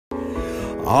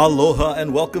Aloha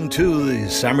and welcome to the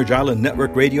Sandwich Island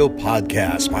Network Radio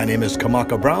podcast. My name is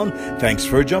Kamaka Brown. Thanks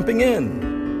for jumping in.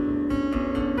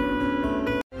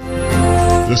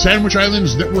 The Sandwich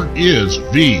Islands Network is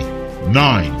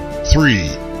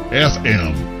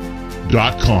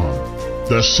V93FM.com.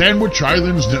 The Sandwich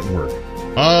Islands Network.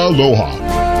 Aloha.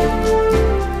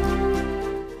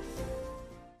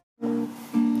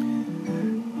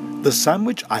 The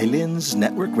Sandwich Islands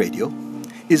Network Radio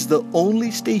is the only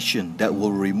station that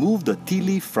will remove the tea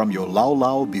leaf from your lau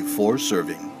lau before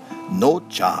serving. No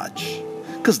charge.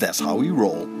 Because that's how we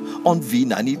roll on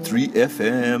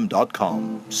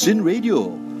V93FM.com, Sin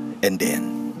Radio, and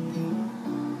then.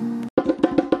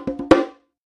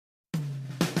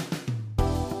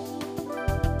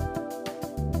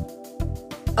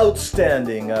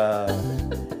 Outstanding.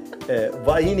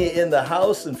 Vahini in the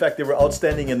house. In fact, they were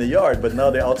outstanding in the yard, but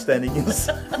now they're outstanding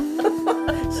inside.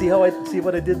 See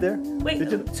what I did there? Wait,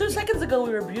 2 seconds ago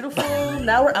we were beautiful.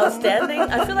 Now we're outstanding.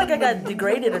 I feel like I got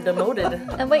degraded or demoted.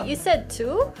 And wait, you said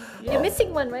two? Yeah. You're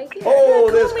missing one right here. Oh,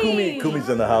 Yeah, there's Kumi. Kumi. Kumi's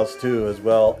in the house too as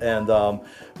well. And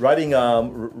riding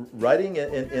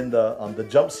in the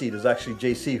jump seat is actually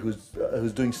JC,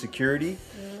 who's doing security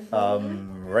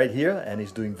right here, and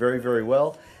he's doing very, very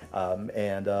well.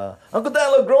 And Uncle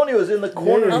Dan Logronio is in the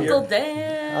corner here. Uncle Dan.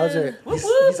 How's it?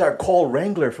 He's our call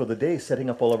wrangler for the day, setting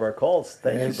up all of our calls.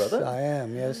 Thank you, brother.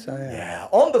 Yes, I am. Yeah,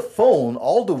 on the phone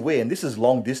all the way, and this is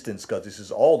long distance because this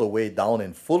is all the way down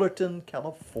in Fullerton,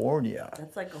 California.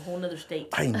 That's like a whole nother state.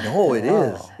 I know it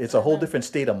is. It's a whole different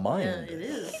state of mind. Yeah, it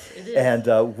is. It is.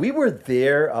 And we were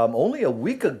there only a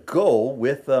week ago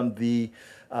with the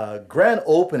grand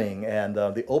opening and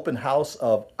the open house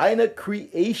of Aina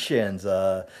Creations.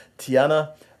 Tiana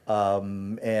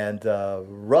and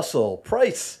Russell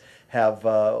Price have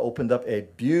opened up a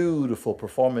beautiful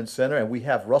performance center, and we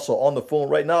have Russell on the phone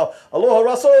right now. Aloha,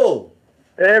 Russell.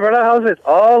 Hey, brother, how's it?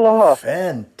 Aloha.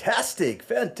 Fantastic.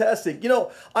 You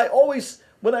know,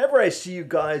 whenever I see you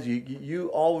guys, you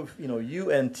always,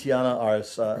 you and Tiana are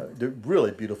they're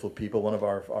really beautiful people. One of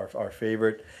our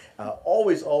favorite.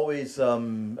 Always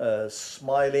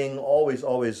smiling.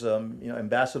 Always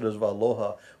ambassadors of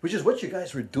aloha, which is what you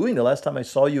guys were doing the last time I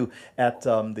saw you at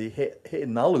the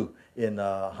He'inalu in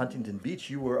Huntington Beach.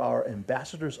 You were our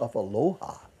ambassadors of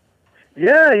aloha.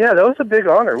 Yeah, that was a big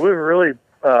honor. We were really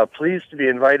pleased to be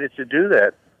invited to do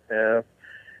that.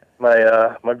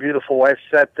 My beautiful wife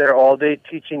sat there all day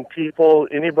teaching people,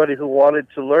 anybody who wanted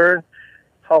to learn,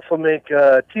 how to make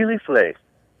tea leaf lei.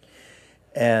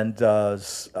 And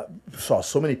saw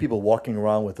so many people walking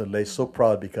around with the lei, so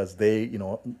proud because they,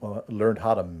 learned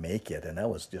how to make it, and that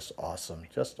was just awesome.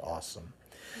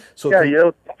 So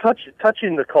Yeah,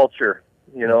 touching the culture,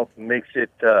 makes it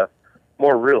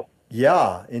more real.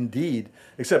 Yeah, indeed.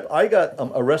 Except I got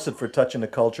arrested for touching the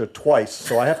culture twice,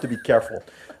 so I have to be careful.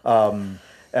 JC,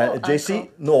 Uncle.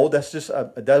 no, that's just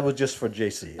that was just for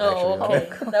JC. Oh, actually. okay.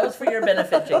 That was for your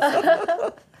benefit,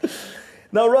 Jason.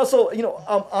 Now, Russell,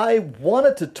 I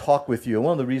wanted to talk with you.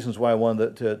 One of the reasons why I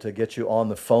wanted to get you on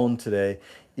the phone today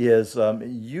is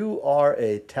you are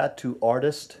a tattoo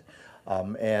artist,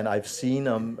 and I've seen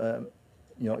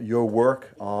your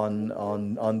work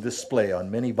on display on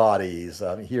many bodies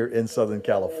here in Southern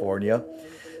California.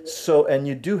 So, and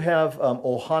you do have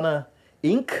Ohana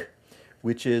Inc.,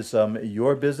 which is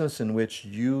your business in which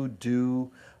you do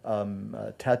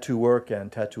tattoo work and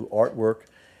tattoo artwork.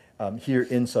 Here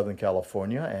in Southern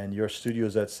California, and your studio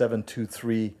is at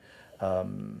 723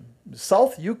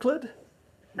 South Euclid?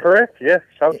 Correct, yes,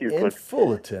 South Euclid. In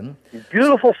Fullerton.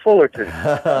 Beautiful Fullerton.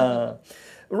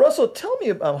 Russell, tell me,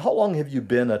 how long have you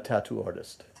been a tattoo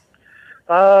artist?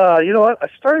 You know what? I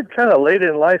started kind of late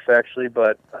in life, actually,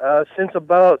 but since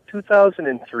about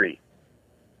 2003.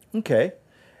 Okay.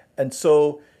 And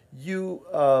so you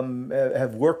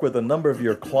have worked with a number of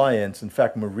your clients. In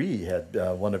fact, Marie had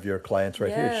one of your clients right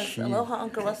Yes. here. Aloha,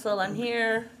 Uncle Russell. I'm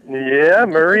here. Yeah,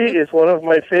 Marie is one of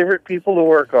my favorite people to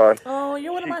work on. Oh,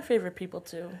 you're one of my favorite people,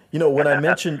 too. When I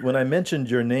mentioned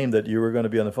your name that you were going to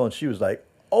be on the phone, she was like,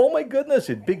 "Oh my goodness!"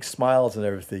 It big smiles and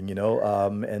everything,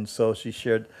 and so she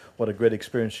shared what a great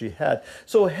experience she had.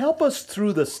 So help us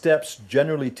through the steps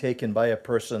generally taken by a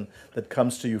person that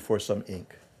comes to you for some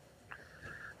ink.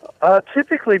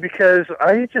 Typically, because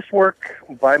I just work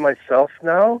by myself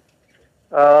now,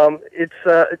 it's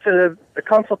a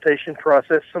consultation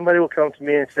process. Somebody will come to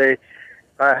me and say,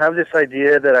 "I have this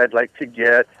idea that I'd like to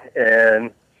get,"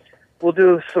 and we'll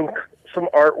do some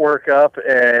artwork up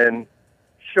and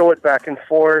show it back and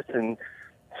forth. And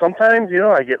sometimes,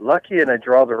 I get lucky and I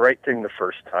draw the right thing the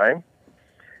first time.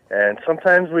 And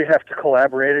sometimes we have to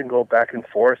collaborate and go back and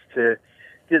forth to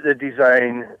get the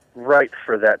design right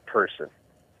for that person.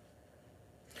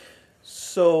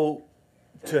 So,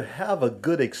 to have a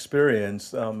good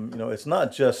experience, it's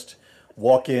not just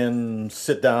walk in,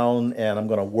 sit down, and I'm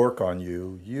going to work on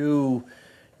you.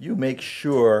 You make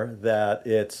sure that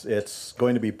it's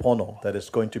going to be pono, that it's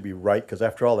going to be right, because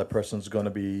after all, that person's going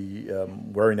to be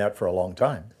wearing that for a long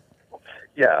time.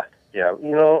 Yeah.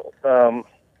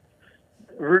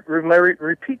 My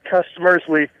repeat customers,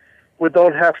 we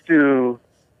don't have to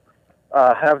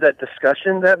have that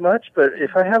discussion that much. But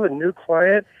if I have a new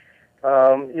client,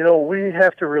 we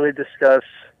have to really discuss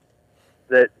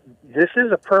that this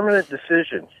is a permanent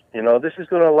decision. This is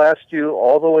going to last you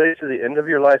all the way to the end of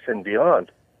your life and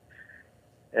beyond.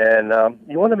 And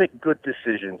you want to make good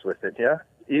decisions with it, yeah?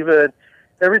 Even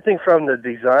everything from the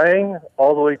design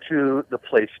all the way to the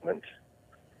placement.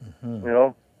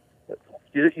 Mm-hmm.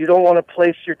 You don't want to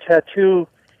place your tattoo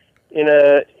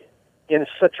in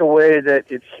such a way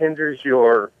that it hinders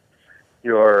your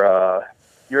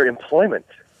employment.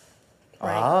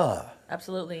 Right.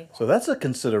 Absolutely. So that's a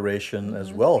consideration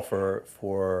as well for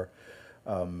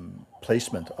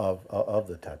placement of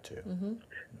the tattoo. Mm-hmm.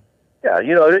 Yeah,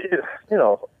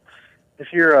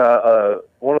 if you're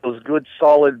one of those good,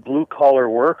 solid blue-collar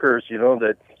workers,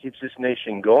 that keeps this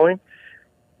nation going,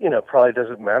 it probably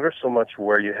doesn't matter so much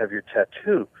where you have your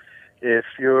tattoo. If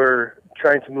you're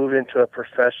trying to move into a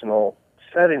professional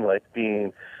setting, like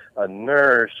being a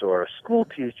nurse or a school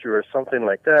teacher or something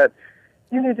like that,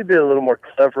 you need to be a little more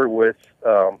clever with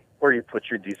where you put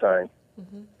your design.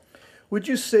 Mm-hmm. Would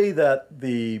you say that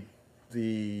the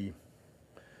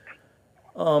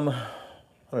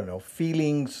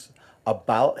feelings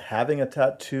about having a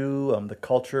tattoo, the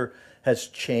culture has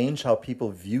changed how people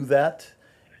view that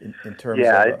in terms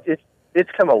of...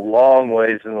 It's come a long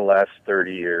ways in the last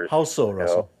 30 years. How so,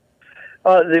 Russell?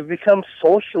 They've become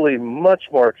socially much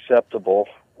more acceptable.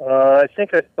 I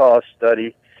think I saw a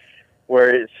study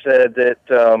where it said that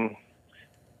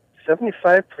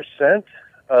 75%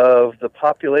 of the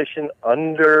population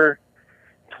under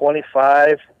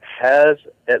 25 has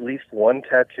at least one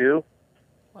tattoo.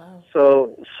 Wow.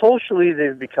 So socially,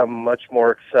 they've become much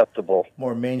more acceptable.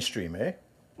 More mainstream, eh?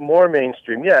 More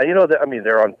mainstream, yeah.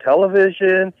 They're on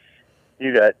television.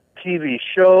 You got TV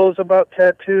shows about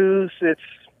tattoos. It's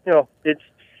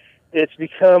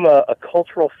become a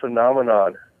cultural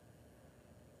phenomenon.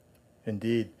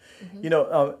 Indeed.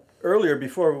 Mm-hmm. Earlier,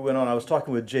 before we went on, I was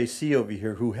talking with JC over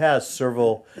here, who has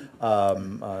several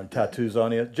tattoos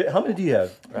on you. How many do you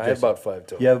have? I have about 5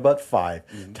 total. You have about 5.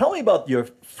 Mm-hmm. Tell me about your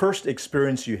first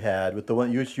experience you had with the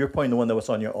one, you're pointing the one that was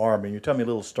on your arm, and you tell me a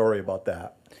little story about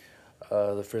that.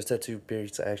 The first tattoo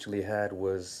piece I actually had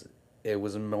was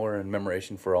more in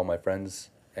commemoration for all my friends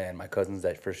and my cousins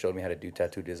that first showed me how to do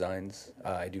tattoo designs.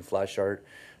 I do flash art,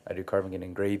 I do carving and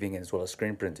engraving, as well as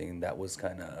screen printing, and that was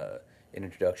kind of an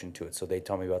introduction to it. So they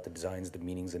taught me about the designs, the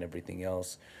meanings, and everything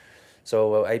else.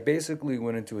 So I basically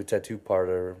went into a tattoo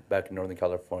parlor back in Northern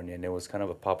California, and it was kind of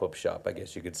a pop-up shop, I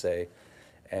guess you could say.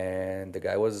 And the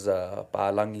guy was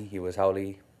Pa'alangi, he was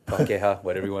Haole, Pakeha,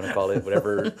 whatever you want to call it,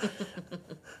 whatever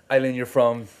island you're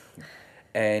from.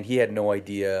 And he had no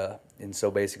idea, and so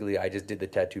basically I just did the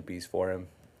tattoo piece for him.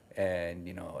 And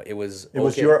it was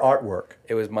your artwork.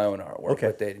 It was my own artwork. Okay.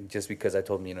 But then just because I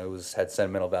told him, had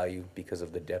sentimental value because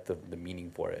of the depth of the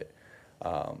meaning for it,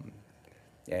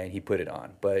 and he put it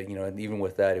on. But and even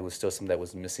with that, it was still something that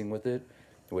was missing with it.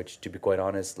 Which, to be quite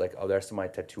honest, like the rest of my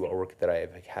tattoo artwork that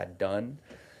I've had done,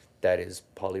 that is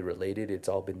poly related. It's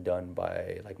all been done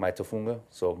by like my Tofunga.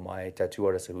 So my tattoo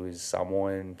artist, who is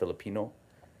Samoan Filipino.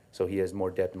 So he has more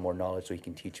depth and more knowledge, so he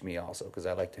can teach me also, because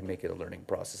I like to make it a learning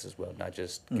process as well, not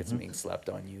just get something slapped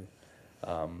on you.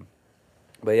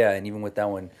 But yeah, and even with that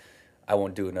one, I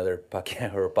won't do another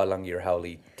Pakeha or Palangi or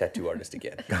Haole tattoo artist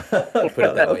again. Put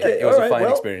it that way. It was a fine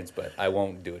experience, but I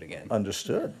won't do it again.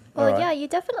 Understood. Well, yeah, you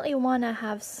definitely want to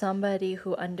have somebody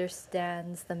who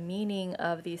understands the meaning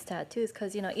of these tattoos,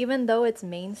 because, even though it's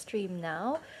mainstream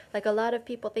now, like a lot of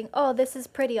people think, oh, this is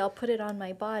pretty, I'll put it on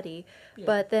my body. Yeah.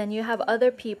 But then you have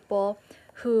other people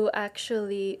who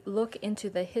actually look into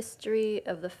the history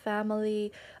of the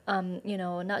family,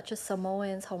 not just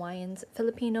Samoans, Hawaiians,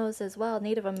 Filipinos as well,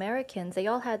 Native Americans. They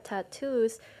all had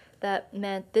tattoos that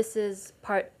meant this is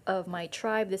part of my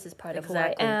tribe, this is part of who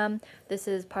I am, this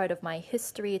is part of my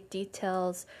history. It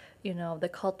details, the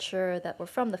culture that we're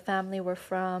from, the family we're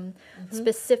from,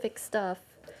 specific stuff.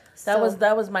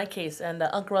 That was my case. And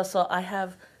Uncle Russell, I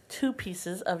have 2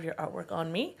 pieces of your artwork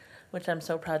on me, which I'm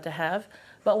so proud to have.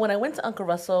 But when I went to Uncle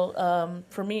Russell,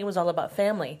 for me, it was all about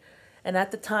family. And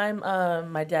at the time,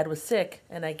 my dad was sick,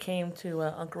 and I came to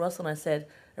Uncle Russell and I said,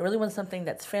 I really want something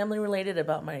that's family related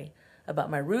about my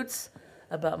roots,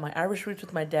 about my Irish roots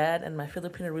with my dad and my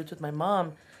Filipino roots with my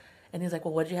mom. And he's like,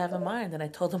 well, what do you have in mind? And I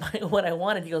told him what I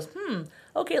wanted. He goes,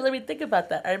 okay, let me think about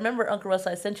that. I remember, Uncle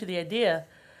Russell, I sent you the idea.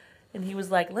 And he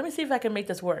was like, let me see if I can make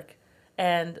this work.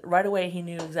 And right away, he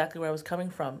knew exactly where I was coming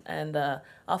from. And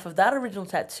off of that original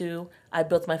tattoo, I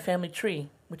built my family tree,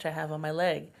 which I have on my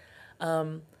leg.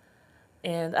 And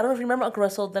I don't know if you remember, Uncle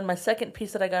Russell, then my second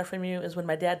piece that I got from you is when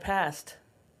my dad passed.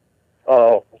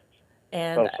 Oh.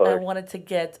 And I wanted to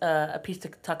get a piece to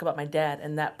talk about my dad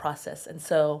and that process. And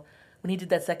so when he did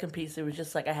that second piece, it was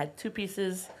just like I had two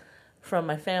pieces from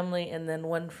my family and then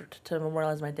one to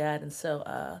memorialize my dad. And so,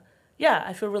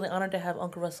 I feel really honored to have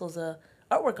Uncle Russell's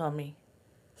artwork on me.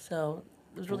 So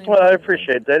it was really well. I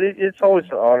appreciate that. It's always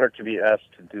an honor to be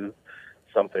asked to do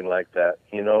something like that.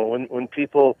 You know, when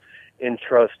people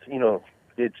entrust, you know,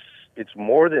 it's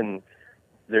more than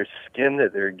their skin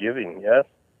that they're giving. Yeah,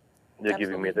 they're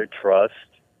giving me their trust.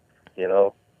 You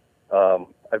know,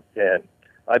 and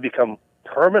I become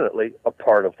permanently a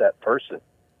part of that person,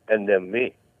 and then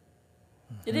me.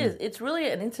 It is. It's really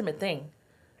an intimate thing.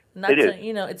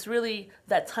 It's really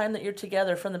that time that you're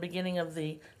together from the beginning of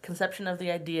the conception of the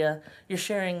idea. You're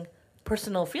sharing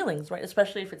personal feelings, right?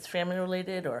 Especially if it's family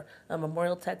related or a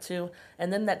memorial tattoo.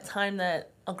 And then that time that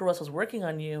Uncle Russell's working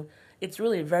on you, it's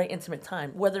really a very intimate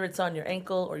time. Whether it's on your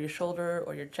ankle or your shoulder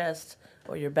or your chest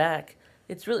or your back,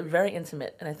 it's really very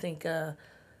intimate. And I think the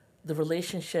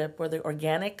relationship or the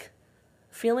organic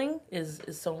feeling is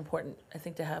so important, I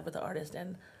think, to have with the artist.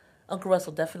 And Uncle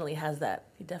Russell definitely has that.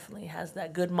 He definitely has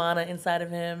that good mana inside of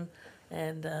him,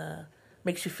 and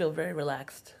makes you feel very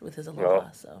relaxed with his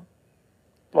aloha. So,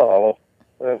 well,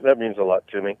 that means a lot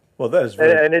to me. Well, that is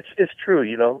very... and it's true.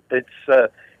 You know, it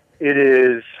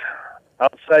is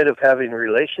outside of having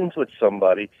relations with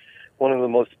somebody, one of the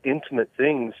most intimate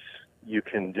things you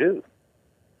can do.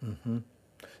 Mm-hmm.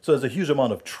 So there's a huge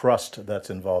amount of trust that's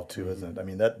involved too, isn't it? I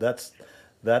mean, that's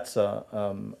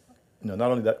not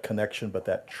only that connection, but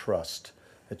that trust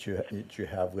that you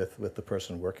have with the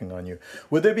person working on you.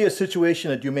 Would there be a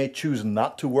situation that you may choose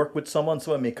not to work with someone?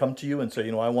 Someone may come to you and say,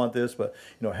 I want this, but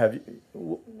have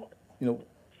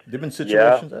there've been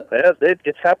situations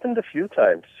it's happened a few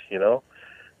times.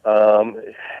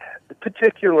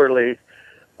 Particularly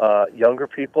younger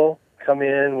people come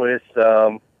in with,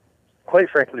 quite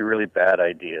frankly, really bad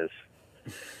ideas.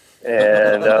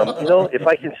 And, if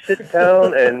I can sit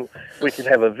down and we can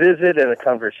have a visit and a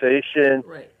conversation,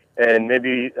 right, and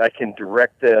maybe I can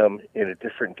direct them in a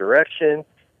different direction,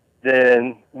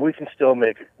 then we can still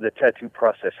make the tattoo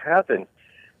process happen.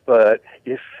 But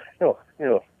if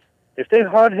they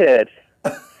hothead...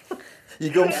 You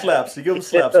give them slaps.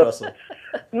 Russell.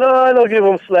 No, I don't give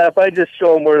them slap. I just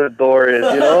show them where the door is,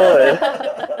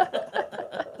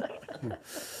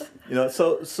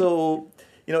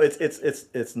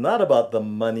 it's not about the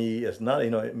money. It's not,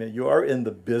 you are in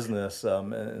the business,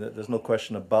 and there's no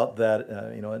question about that,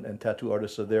 and tattoo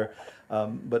artists are there.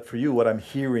 But for you, what I'm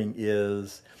hearing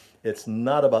is it's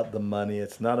not about the money.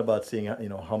 It's not about seeing,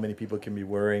 how many people can be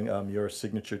wearing your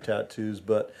signature tattoos,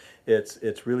 but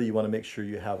it's really, you want to make sure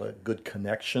you have a good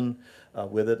connection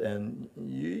with it. And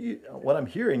what I'm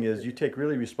hearing is you take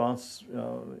really you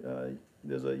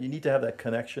need to have that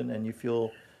connection, and you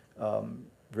feel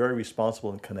very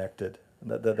responsible and connected.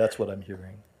 That's what I'm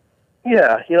hearing.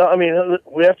 Yeah,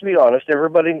 we have to be honest.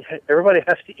 Everybody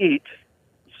has to eat.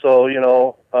 So,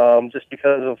 just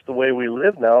because of the way we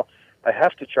live now, I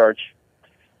have to charge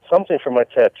something for my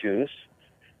tattoos.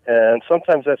 And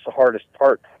sometimes that's the hardest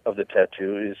part of the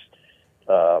tattoo is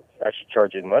actually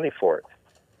charging money for it.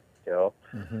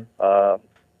 Mm-hmm.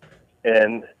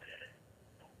 And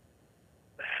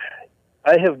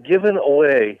I have given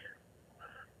away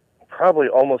probably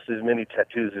almost as many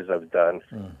tattoos as I've done,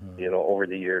 mm-hmm. Over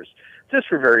the years, just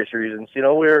for various reasons.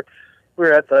 We're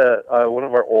at the one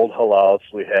of our old halals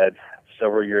we had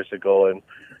several years ago, and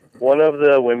one of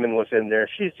the women was in there.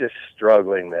 She's just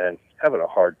struggling, man, having a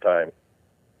hard time.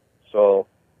 So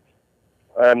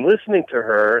I'm listening to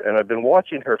her, and I've been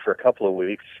watching her for a couple of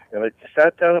weeks, and I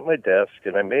sat down at my desk,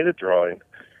 and I made a drawing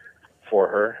for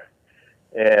her.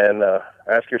 And I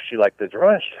asked her if she liked the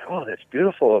drawing. She said, "Oh, that's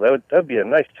beautiful. That'd be a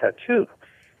nice tattoo."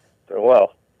 I said,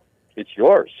 "Well, it's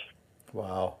yours."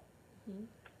 Wow.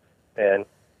 And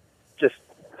just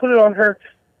put it on her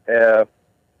to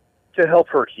help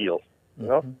her heal,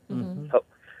 Mm-hmm.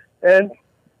 And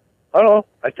I don't know.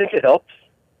 I think it helps.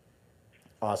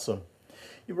 Awesome.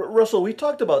 Russell, we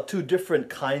talked about two different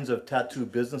kinds of tattoo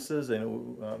businesses, and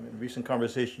in recent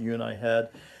conversation you and I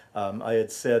had. I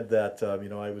had said that,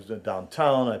 I was in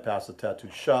downtown, I passed a tattoo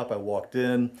shop, I walked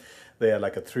in, they had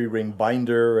like a 3-ring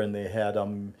binder, and they had,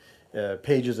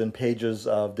 pages and pages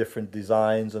of different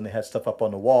designs, and they had stuff up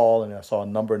on the wall, and I saw a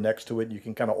number next to it. You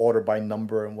can kind of order by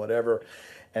number and whatever.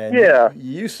 And Yeah.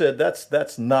 you said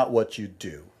that's not what you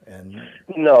do. And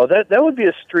No, that would be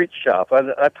a street shop.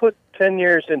 I put 10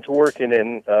 years into working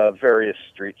in various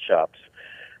street shops,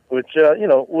 which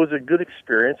was a good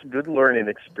experience, a good learning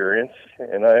experience.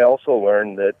 And I also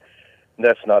learned that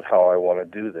that's not how I want to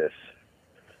do this.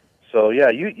 So yeah,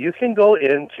 you can go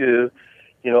into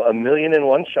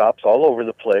 1,000,001 shops all over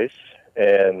the place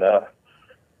and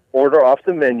order off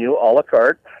the menu a la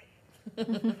carte.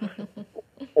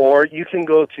 Or you can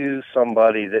go to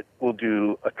somebody that will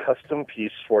do a custom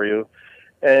piece for you,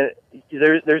 and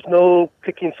there's no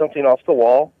picking something off the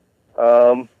wall.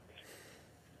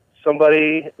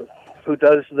 Somebody who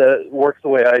does the work the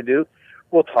way I do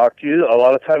will talk to you. A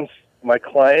lot of times my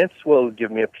clients will give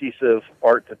me a piece of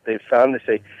art that they found. They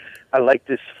say, I like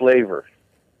this flavor.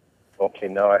 Okay,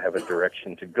 now I have a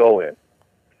direction to go in,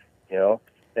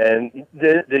 and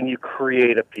then you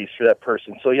create a piece for that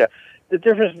person. So yeah, the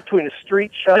difference between a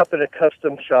street shop and a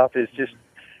custom shop is just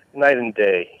night and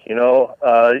day. In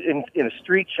a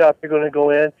street shop, you're going to go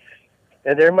in,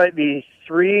 and there might be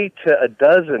 3 to a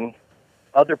dozen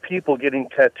other people getting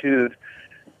tattooed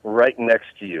right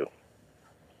next to you,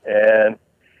 and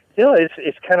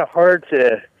it's kind of hard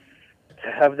to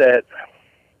have that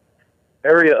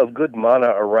area of good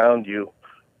mana around you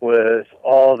with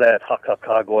all that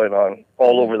ha-ha-ha going on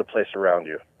all over the place around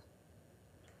you.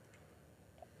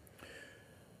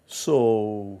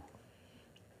 so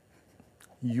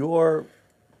your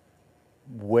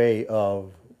way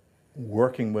of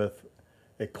working with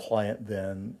a client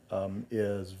then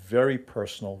is very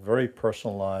personal, very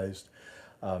personalized.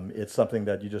 It's something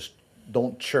that you just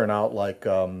don't churn out like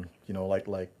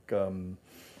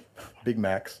Big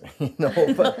Macs,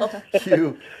 but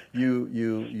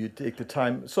you take the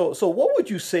time. So what would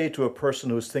you say to a person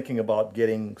who's thinking about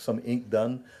getting some ink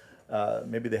done?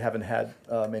 Maybe they haven't had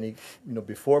any,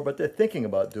 before, but they're thinking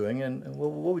about doing. And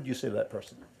what would you say to that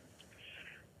person?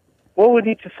 Well, we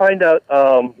need to find out,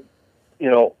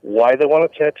 why they want a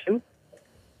tattoo,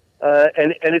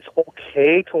 and it's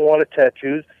okay to want a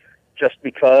tattoo just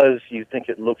because you think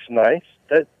it looks nice.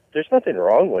 There's nothing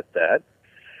wrong with that,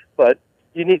 but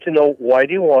you need to know, why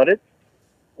do you want it,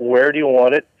 where do you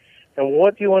want it, and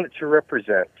what do you want it to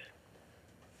represent.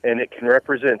 And it can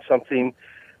represent something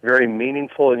very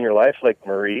meaningful in your life, like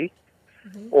Marie,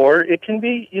 or it can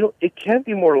be, it can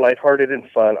be more lighthearted and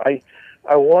fun.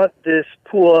 I want this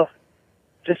pua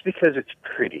just because it's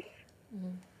pretty.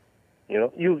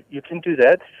 You can do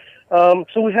that.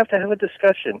 So we have to have a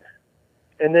discussion,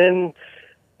 and then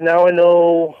now I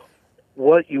know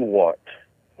what you want.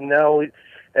 Now we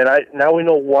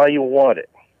know why you want it.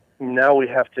 Now we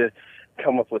have to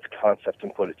come up with a concept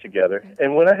and put it together.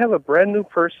 And when I have a brand new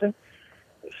person,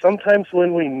 sometimes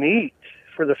when we meet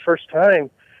for the first time,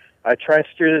 I try and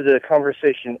steer the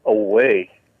conversation away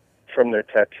from their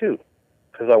tattoo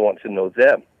because I want to know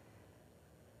them.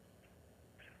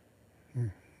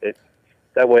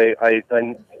 That way,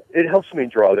 it helps me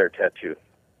draw their tattoo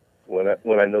when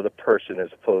I know the person as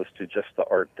opposed to just the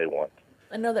art they want.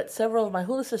 I know that several of my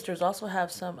hula sisters also have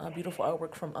some beautiful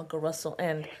artwork from Uncle Russell,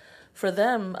 and for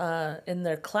them, in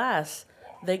their class,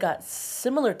 they got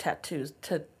similar tattoos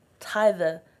to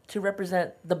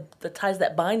represent the ties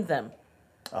that bind them.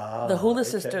 The hula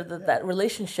sister, that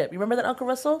relationship. You remember that, Uncle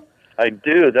Russell? I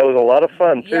do. That was a lot of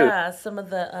fun, too. Yeah, some of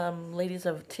the ladies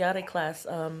of Tiare class,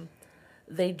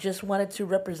 they just wanted to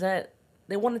represent,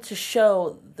 they wanted to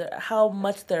show how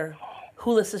much their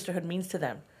hula sisterhood means to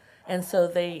them. And so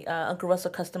they, Uncle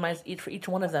Russell customized for each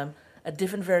one of them a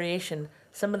different variation,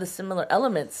 some of the similar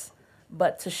elements,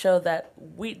 but to show that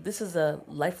this is a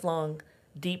lifelong,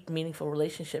 deep, meaningful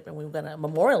relationship, and we're going to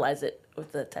memorialize it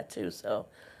with the tattoo. So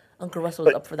Uncle Russell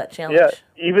was up for that challenge. Yeah,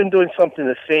 even doing something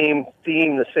the same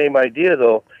theme, the same idea,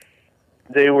 though,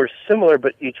 they were similar,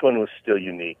 but each one was still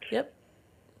unique. Yep.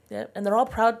 And they're all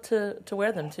proud to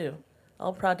wear them, too.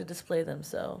 All proud to display them,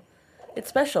 so it's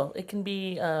special. It can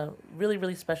be really,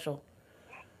 really special.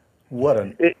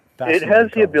 It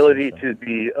has the ability to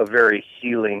be a very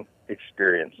healing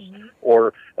experience,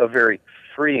 or a very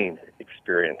freeing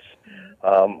experience.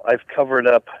 I've covered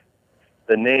up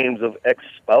the names of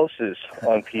ex-spouses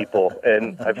on people,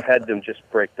 and I've had them just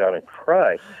break down and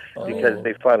cry because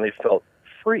they finally felt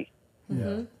free.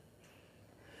 Yeah.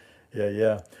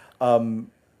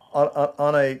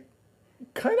 On a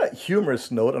kind of humorous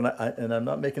note, and I'm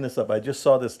not making this up, I just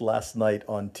saw this last night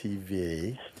on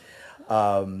TV.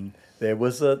 There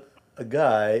was a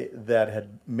guy that had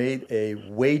made a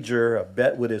wager, a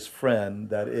bet with his friend,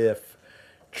 that if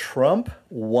Trump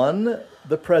won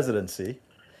the presidency,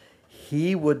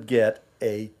 he would get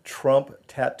a Trump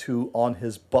tattoo on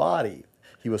his body.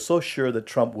 He was so sure that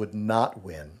Trump would not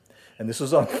win. And this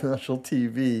was on national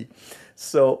TV.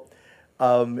 So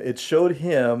it showed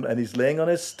him, and he's laying on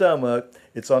his stomach.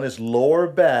 It's on his lower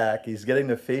back. He's getting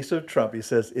the face of Trump. He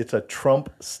says it's a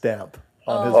Trump stamp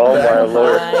on his back. my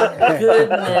Lord. My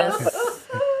goodness.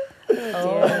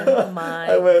 Oh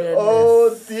my I went, goodness.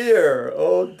 oh dear,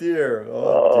 oh dear,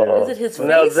 oh dear. Is it his face?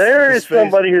 Now there His is face.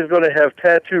 somebody who's going to have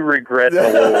tattoo regret in a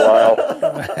little while.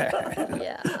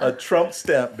 Yeah. A Trump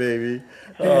stamp, baby.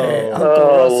 Hey, Uncle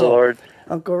Oh Russell. Lord.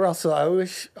 Uncle Russell, I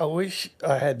wish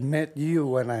I had met you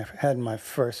when I had my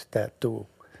first tattoo.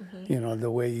 You know,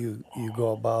 the way you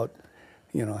go about,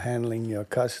 handling your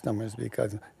customers,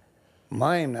 because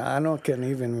mine, I don't can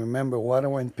even remember what I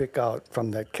went and pick out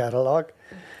from that catalog,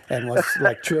 and was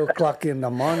like 3 o'clock in the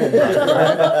morning.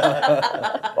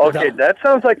 Right? Okay, that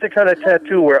sounds like the kind of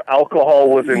tattoo where alcohol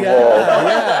was involved.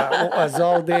 Yeah, it was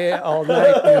all day, all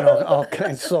night, all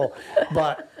kinds. So,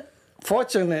 but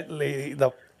fortunately,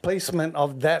 the placement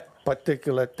of that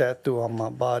particular tattoo on my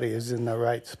body is in the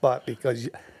right spot, because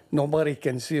nobody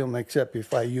can see them except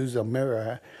if I use a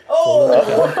mirror.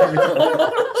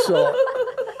 So,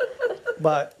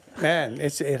 but man,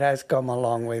 it has come a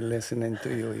long way listening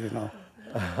to you.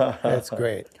 That's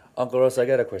great. Uncle Ross, I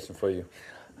got a question for you.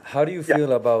 How do you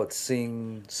feel about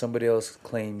seeing somebody else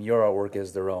claim your artwork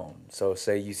as their own? So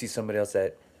say you see somebody else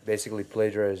that basically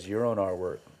plagiarized your own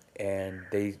artwork, and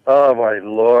they... Oh my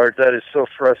Lord, that is so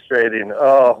frustrating.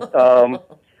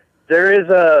 There is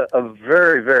a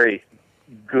very, very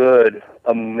good,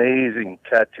 amazing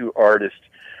tattoo artist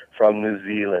from New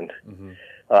Zealand.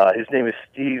 His name is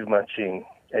Steve Munching,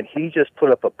 and he just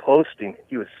put up a posting.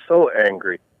 He was so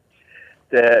angry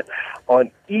that on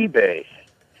eBay,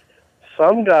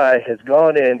 some guy has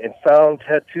gone in and found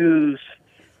tattoos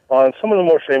on some of the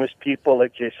more famous people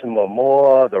like Jason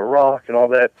Momoa, The Rock, and all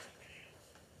that.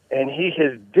 And he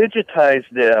has digitized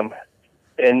them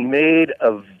and made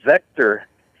a vector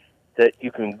that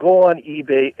you can go on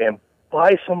eBay and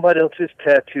buy somebody else's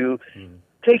tattoo,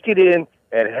 take it in,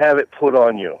 and have it put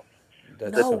on you.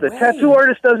 That's No The way. tattoo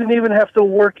artist doesn't even have to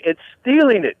work at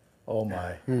stealing it. Oh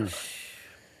my.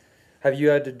 Have you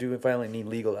had to do finally any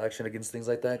legal action against things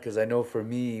like that? Because I know for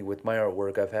me, with my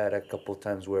artwork, I've had a couple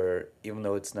times where, even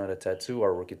though it's not a tattoo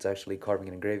artwork, it's actually carving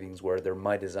and engravings where they're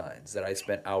my designs that I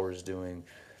spent hours doing,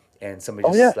 and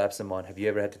somebody just slaps them on. Have you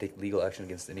ever had to take legal action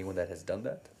against anyone that has done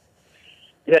that?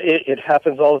 Yeah, it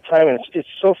happens all the time, and it's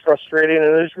so frustrating, and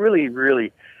there's really,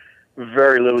 really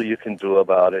very little you can do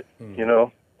about it,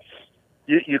 You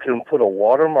can put a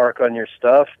watermark on your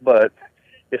stuff, but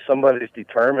if somebody's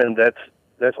determined, that's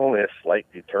only a slight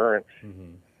deterrent,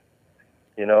 and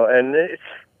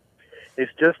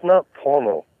it's just not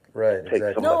porno. Right, Take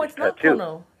exactly. No, somebody's it's not tattoo.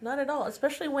 porno. Not at all.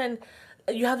 Especially when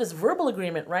you have this verbal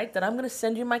agreement, right? That I'm going to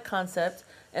send you my concept,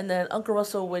 and then Uncle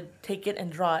Russell would take it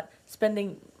and draw it,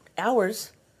 spending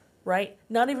hours, right?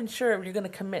 Not even sure if you're going to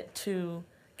commit to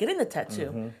getting the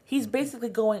tattoo. He's basically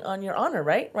going on your honor,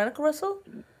 right? Right, Uncle Russell?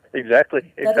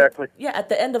 Exactly. Yeah, at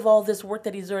the end of all this work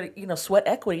that he's already, sweat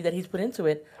equity that he's put into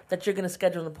it, that you're going to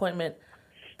schedule an appointment,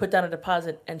 put down a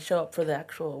deposit, and show up for the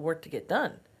actual work to get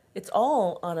done. It's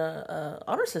all on a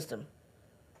honor system.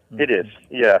 It is,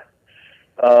 yeah.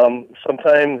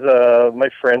 Sometimes my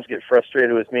friends get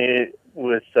frustrated with me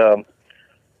with,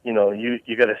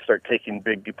 you got to start taking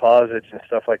big deposits and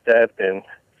stuff like that, and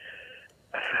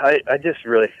I just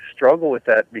really struggle with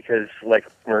that because, like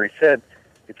Murray said,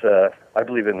 I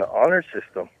believe in the honor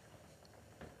system.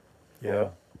 Yeah.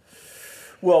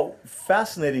 Well,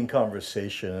 fascinating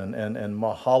conversation, and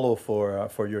mahalo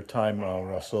for your time,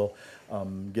 Russell,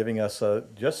 giving us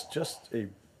just a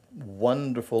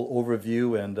wonderful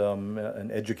overview and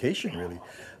an education, really.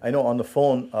 I know on the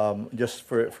phone, just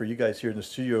for you guys here in the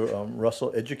studio,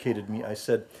 Russell educated me. I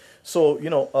said, so,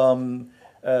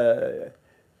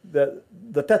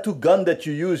 the tattoo gun that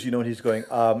you use, and he's going,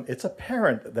 it's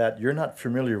apparent that you're not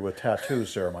familiar with tattoos,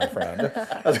 sir, my friend.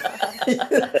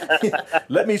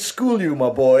 Let me school you, my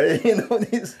boy. And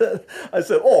he said, I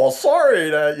said, oh,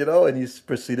 sorry, and he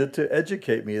proceeded to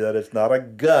educate me that it's not a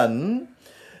gun.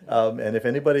 And if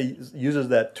anybody uses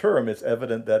that term, it's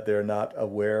evident that they're not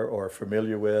aware or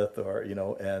familiar with, or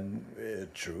and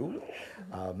true.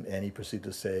 And he proceeded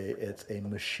to say it's a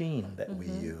machine that we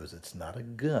use. It's not a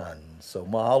gun. So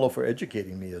mahalo for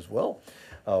educating me as well.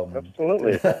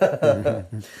 Absolutely.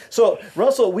 So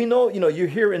Russell, we know you're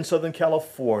here in Southern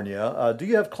California. Do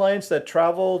you have clients that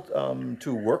travel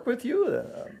to work with you?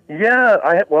 Yeah,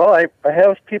 I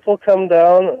have people come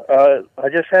down. I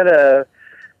just had a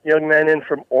young man in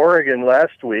from Oregon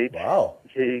last week. Wow.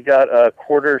 He got a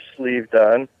quarter sleeve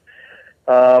done.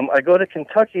 I go to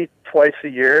Kentucky twice a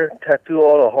year, tattoo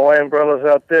all the Hawaiian brothers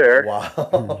out there.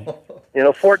 Wow. You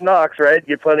know, Fort Knox, right?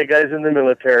 Get plenty of guys in the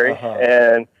military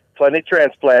and plenty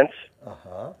transplants.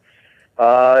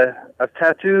 I've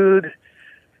tattooed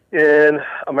in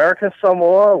American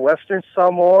Samoa, Western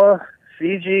Samoa,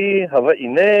 Fiji,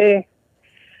 Hawaii,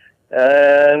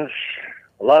 and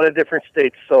a lot of different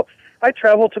states. So I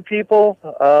travel to people.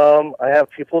 I have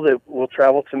people that will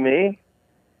travel to me.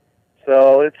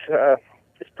 So it's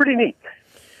pretty neat.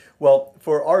 Well,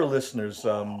 for our listeners,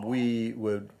 we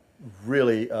would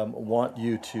really want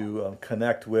you to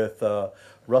connect with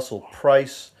Russell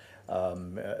Price.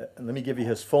 Let me give you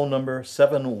his phone number,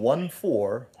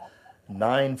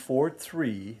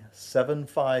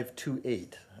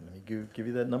 714-943-7528. Let me give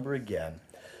you that number again,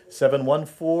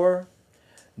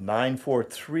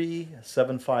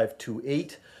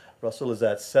 714-943-7528. Russell is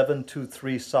at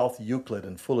 723 South Euclid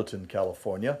in Fullerton,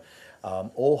 California.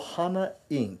 Ohana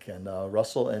Inc. And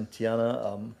Russell and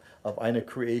Tiana of Aina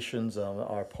Creations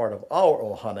are part of our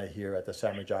Ohana here at the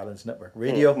Sandwich Islands Network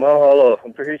Radio. Mahalo.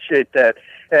 Appreciate that.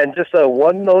 And just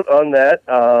one note on that.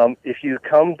 If you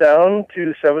come down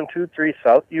to 723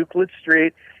 South Euclid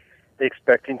Street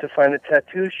expecting to find a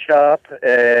tattoo shop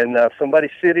and somebody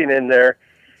sitting in there,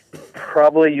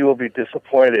 probably you will be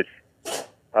disappointed.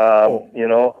 You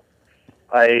know,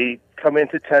 I come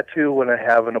into tattoo when I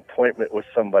have an appointment with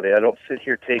somebody. I don't sit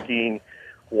here taking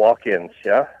walk-ins,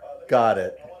 yeah? Got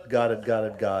it.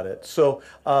 So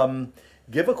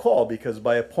give a call, because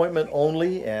by appointment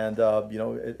only, and you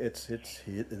know,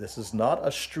 this is not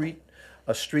a street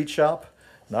shop,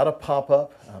 not a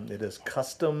pop-up. It is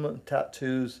custom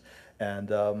tattoos, and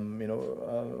you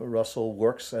know, Russell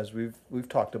works, as we've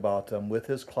talked about, with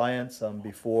his clients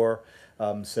before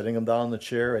sitting them down in the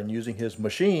chair and using his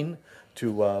machine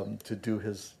to do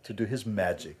his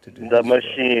magic. The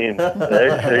machine.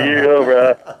 There you go,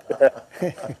 bro.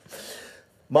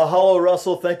 Mahalo,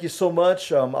 Russell. Thank you so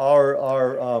much.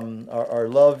 Our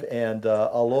love and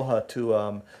aloha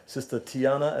to Sister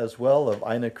Tiana as well of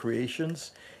Aina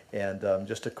Creations. And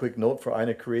just a quick note for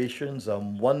Aina Creations,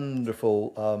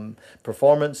 wonderful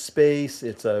performance space.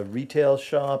 It's a retail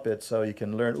shop. It's you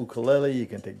can learn ukulele, you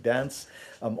can take dance,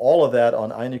 all of that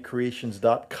on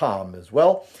ainacreations.com as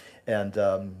well. And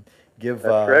give.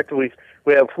 That's correct. We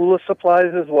have hula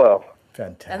supplies as well.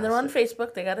 Fantastic. And they're on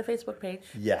Facebook. They got a Facebook page.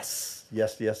 Yes.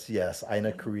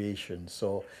 Aina Creations.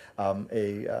 So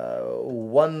a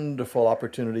wonderful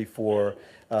opportunity for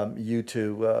you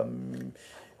to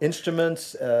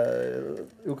instruments,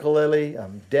 ukulele,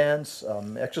 dance,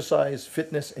 exercise,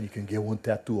 fitness, and you can get one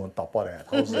tattoo on top of that.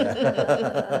 How's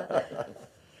that?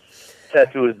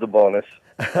 Tattoo is the bonus.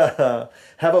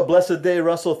 Have a blessed day,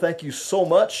 Russell. Thank you so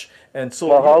much. And so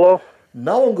mahalo.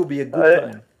 Now going to be a good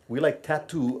time. We like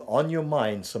tattoo on your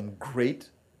mind some great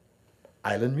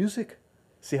island music.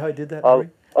 See how I did that?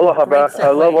 Aloha, bro.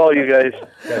 I love all you guys.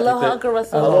 Aloha, Uncle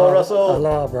Russell. Aloha, Russell.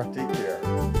 Aloha, bro. Take care.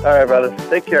 All right, brothers.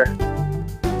 Take care.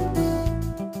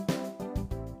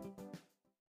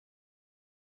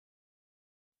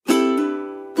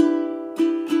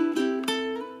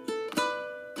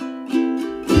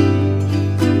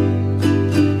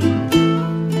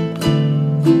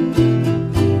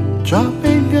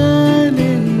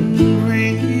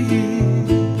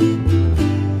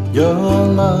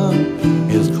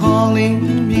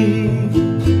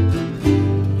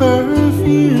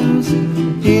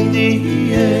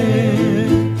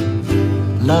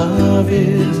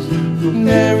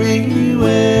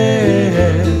 Away.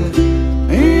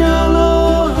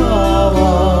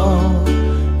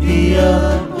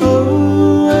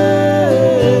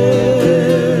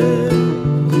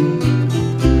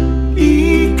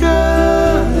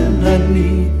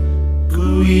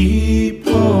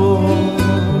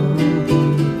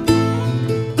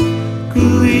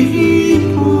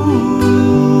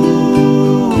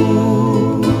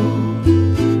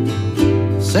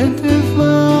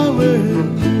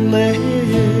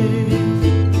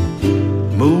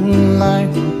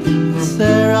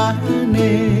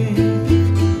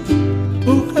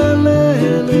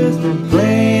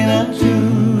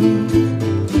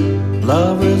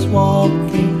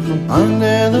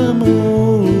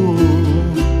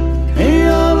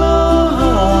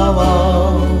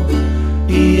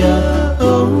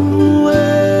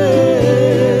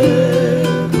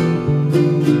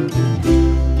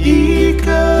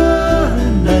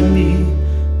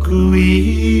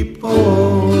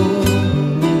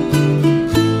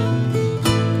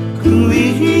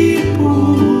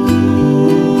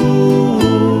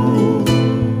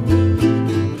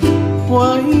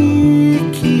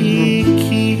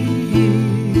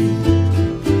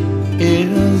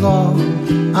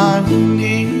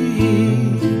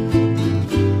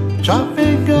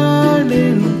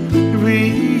 island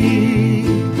breeze,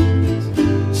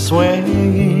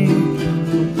 swaying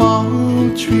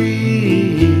palm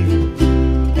tree.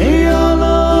 Hey,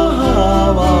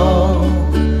 aloha,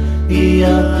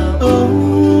 yeah,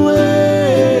 oh,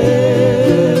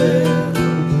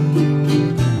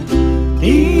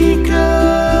 ika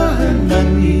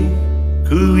nani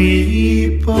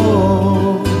kuipo.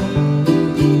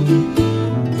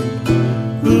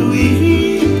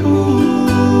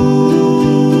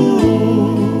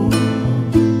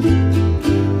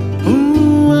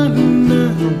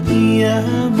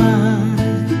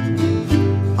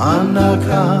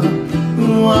 Anaka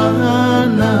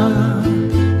wana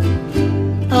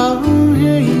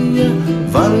auheia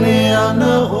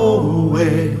valeana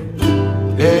oe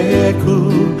eku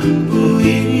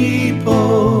uipo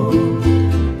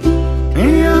e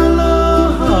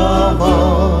aloha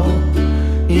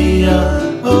ia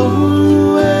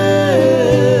oe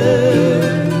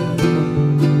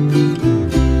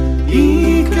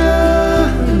ika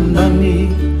nani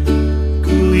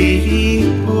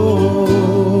kuipo.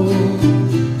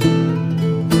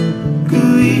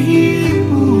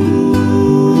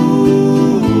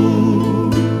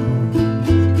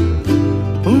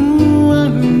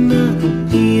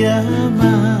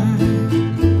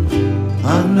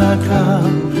 Anaka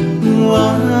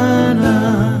wana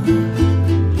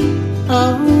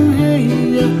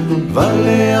auheia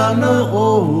valeana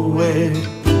oe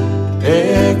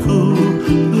eku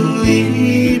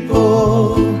uipo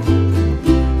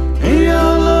e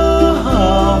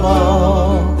aloha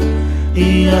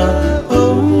ia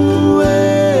oe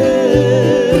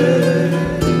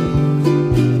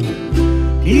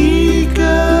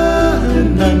ika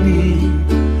nani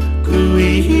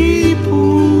kuipu.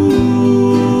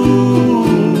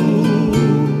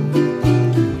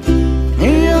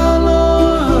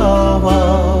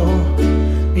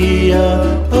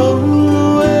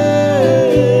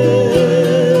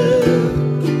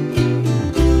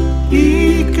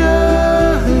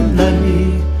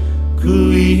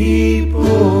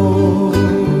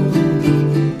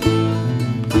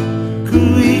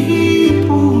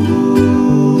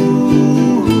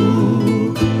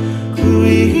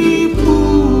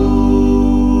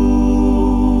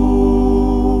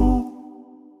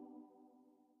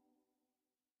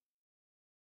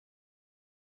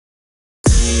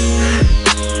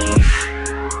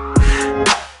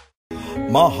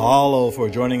 Mahalo for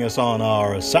joining us on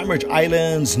our Sandwich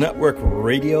Islands Network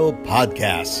radio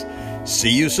podcast.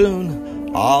 See you soon.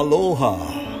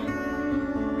 Aloha.